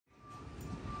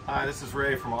Hi, this is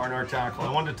Ray from R2 Tackle.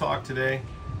 I wanted to talk today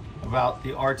about the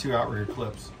R2 Outrigger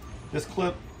Clips. This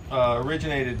clip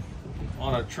originated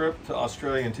on a trip to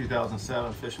Australia in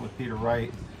 2007, fishing with Peter Wright.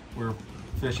 We were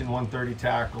fishing 130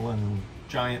 tackle and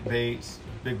giant baits,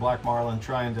 big black marlin,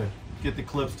 trying to get the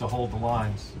clips to hold the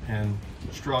lines, and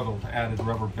struggled. Added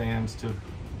rubber bands to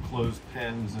close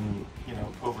pins and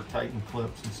over tightened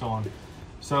clips and so on.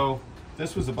 So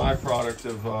this was a byproduct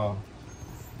of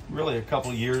really a couple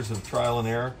of years of trial and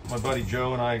error. My buddy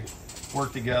Joe and I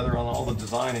worked together on all the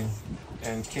designing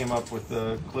and came up with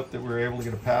the clip that we were able to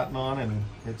get a patent on, and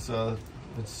it's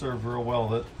served real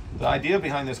well. The idea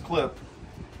behind this clip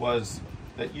was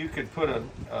that you could put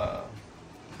a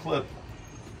clip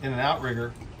in an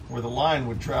outrigger where the line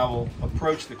would travel,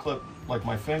 approach the clip like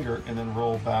my finger, and then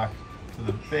roll back to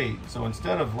the bait. So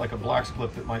instead of like a black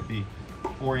clip that might be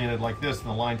oriented like this and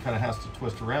the line kind of has to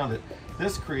twist around it,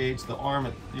 this creates the arm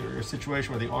a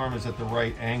situation where the arm is at the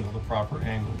right angle, the proper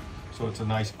angle. So it's a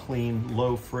nice, clean,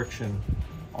 low friction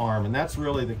arm. And that's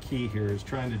really the key here, is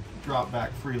trying to drop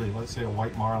back freely. Let's say a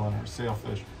white marlin or a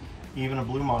sailfish, even a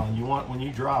blue marlin. When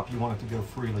you drop, you want it to go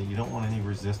freely. You don't want any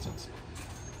resistance.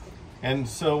 And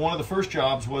so one of the first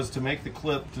jobs was to make the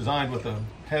clip designed with a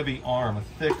heavy arm, a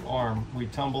thick arm. We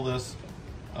tumble this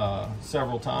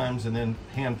several times and then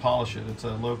hand polish it. It's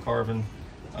a low carbon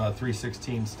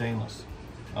 316 stainless.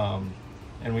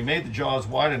 And we made the jaws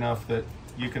wide enough that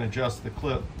you can adjust the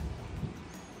clip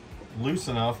loose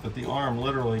enough that the arm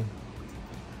literally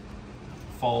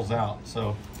falls out.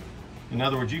 So in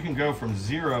other words, you can go from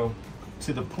zero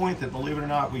to the point that, believe it or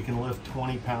not, we can lift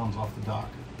 20 pounds off the dock.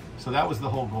 So that was the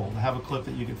whole goal, to have a clip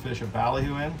that you could fish a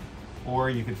ballyhoo in, or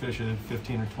you could fish a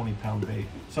 15 or 20 pound bait.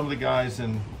 Some of the guys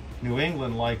in New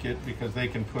England like it because they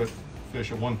can fish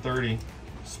a 130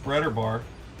 spreader bar,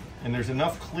 and there's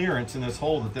enough clearance in this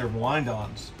hole that their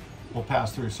wind-ons will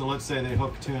pass through. So let's say they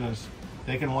hook tunas,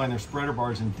 they can wind their spreader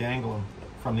bars and dangle them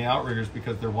from the outriggers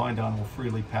because their wind-on will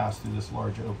freely pass through this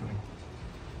large opening.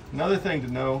 Another thing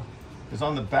to know is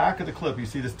on the back of the clip, you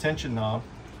see this tension knob.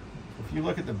 If you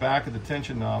look at the back of the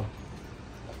tension knob,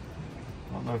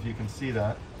 I don't know if you can see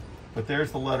that, but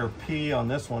there's the letter P on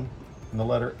this one and the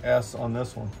letter S on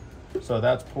this one. So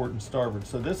that's port and starboard.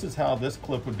 So this is how this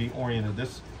clip would be oriented.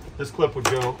 This clip would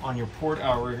go on your port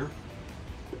outrigger.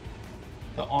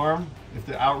 The arm, if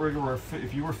the outrigger were,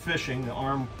 if you were fishing, the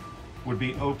arm would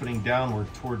be opening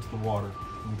downward towards the water.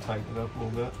 Let me tighten it up a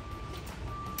little bit.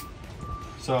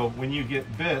 So when you get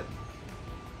bit,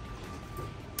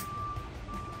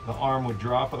 the arm would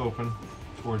drop open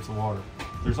towards the water.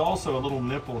 There's also a little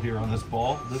nipple here on this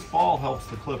ball. This ball helps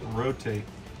the clip rotate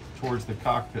towards the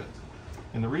cockpit.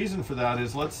 And the reason for that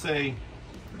is, let's say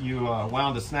you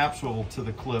wound a snap swivel to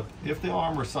the clip. If the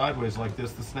arm were sideways like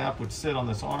this, the snap would sit on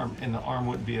this arm and the arm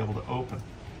wouldn't be able to open.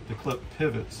 The clip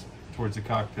pivots towards the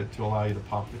cockpit to allow you to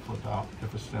pop the clip out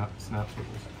if a snap swivel's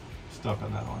stuck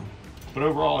on that arm. But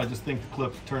overall, I just think the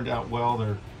clips turned out well.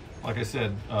 They're, like I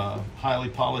said, highly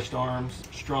polished arms,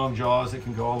 strong jaws that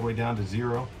can go all the way down to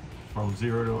zero, from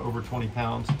 0 to over 20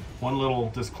 pounds. One little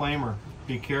disclaimer,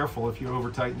 be careful, if you over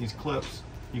tighten these clips,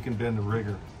 you can bend the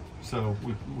rigger. So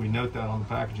we note that on the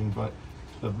packaging, but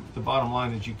the bottom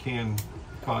line is you can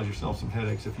cause yourself some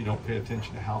headaches if you don't pay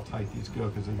attention to how tight these go,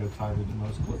 because they go tighter than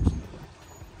most clips.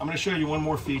 I'm going to show you one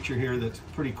more feature here that's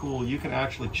pretty cool. You can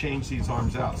actually change these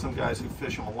arms out. Some guys who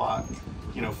fish them a lot,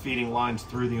 feeding lines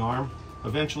through the arm,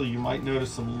 eventually you might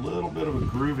notice some little bit of a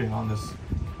grooving on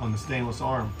the stainless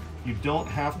arm. You don't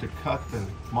have to cut the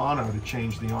mono to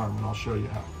change the arm, and I'll show you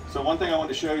how. So one thing I want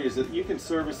to show you is that you can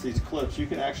service these clips. You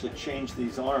can actually change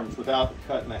these arms without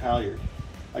cutting the halyard.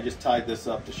 I just tied this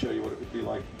up to show you what it would be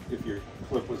like if your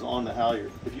clip was on the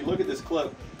halyard. If you look at this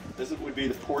clip, this would be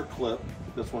the port clip.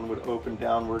 This one would open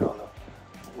downward on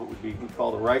what we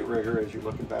call the right rigger as you're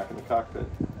looking back in the cockpit.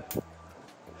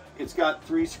 It's got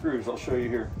 3 screws. I'll show you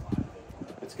here.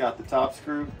 It's got the top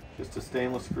screw, just a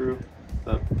stainless screw,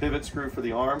 the pivot screw for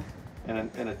the arm,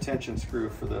 and a tension screw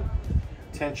for the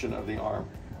tension of the arm.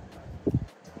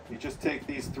 You just take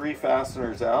these 3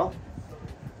 fasteners out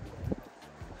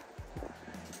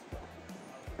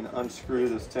and unscrew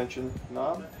this tension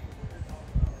knob,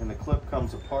 and the clip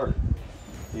comes apart.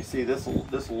 You see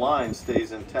this line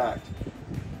stays intact.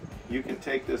 You can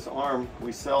take this arm,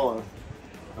 we sell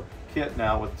a kit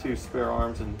now with 2 spare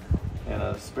arms and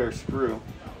a spare screw,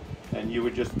 and you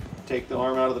would just take the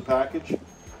arm out of the package,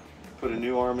 put a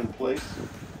new arm in place,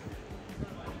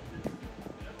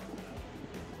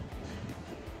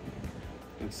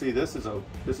 and see this is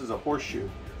a horseshoe,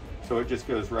 so it just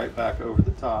goes right back over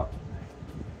the top.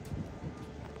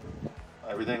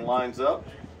 Everything lines up.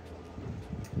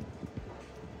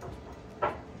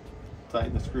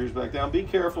 Tighten the screws back down. Be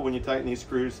careful when you tighten these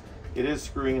screws. It is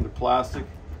screwing into plastic.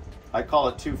 I call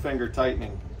it 2-finger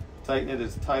tightening. Tighten it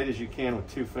as tight as you can with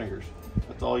 2 fingers.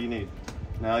 That's all you need.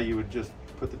 Now you would just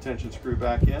put the tension screw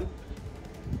back in.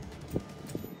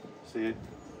 See,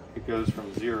 it goes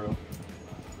from 0.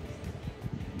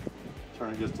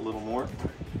 Turn it just a little more.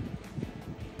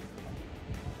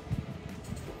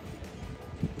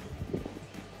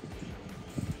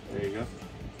 There you go.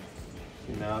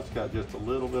 See, now it's got just a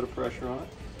little bit of pressure on it.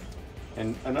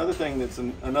 And another thing that's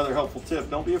another helpful tip,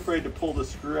 don't be afraid to pull the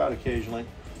screw out occasionally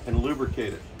and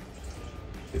lubricate it.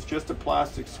 It's just a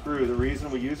plastic screw. The reason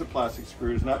we use a plastic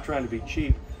screw is not trying to be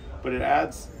cheap, but it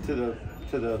adds to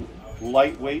the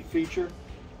lightweight feature,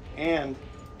 and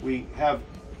we have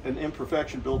an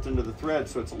imperfection built into the thread,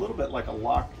 so it's a little bit like a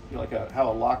lock, how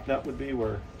a lock nut would be,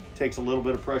 where it takes a little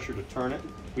bit of pressure to turn it.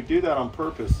 We do that on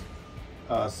purpose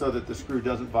so that the screw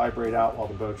doesn't vibrate out while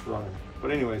the boat's running.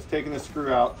 But anyways, taking the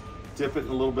screw out, dip it in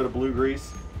a little bit of blue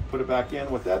grease, put it back in.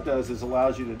 What that does is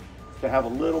allows you to have a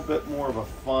little bit more of a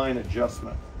fine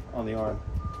adjustment on the arm,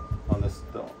 on this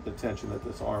the tension that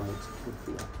this arm would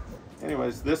feel.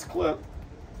 Anyways, this clip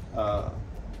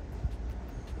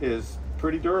is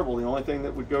pretty durable. The only thing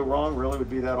that would go wrong really would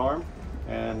be that arm,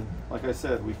 and like I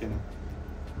said, we can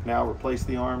now replace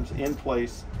the arms in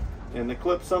place. And the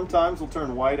clip sometimes will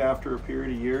turn white after a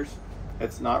period of years.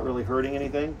 It's not really hurting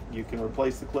anything. You can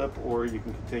replace the clip, or you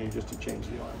can continue just to change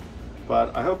the arm.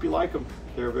 But I hope you like them.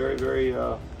 They're very, very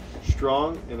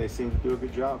strong, and they seem to do a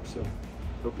good job. So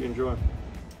hope you enjoy them.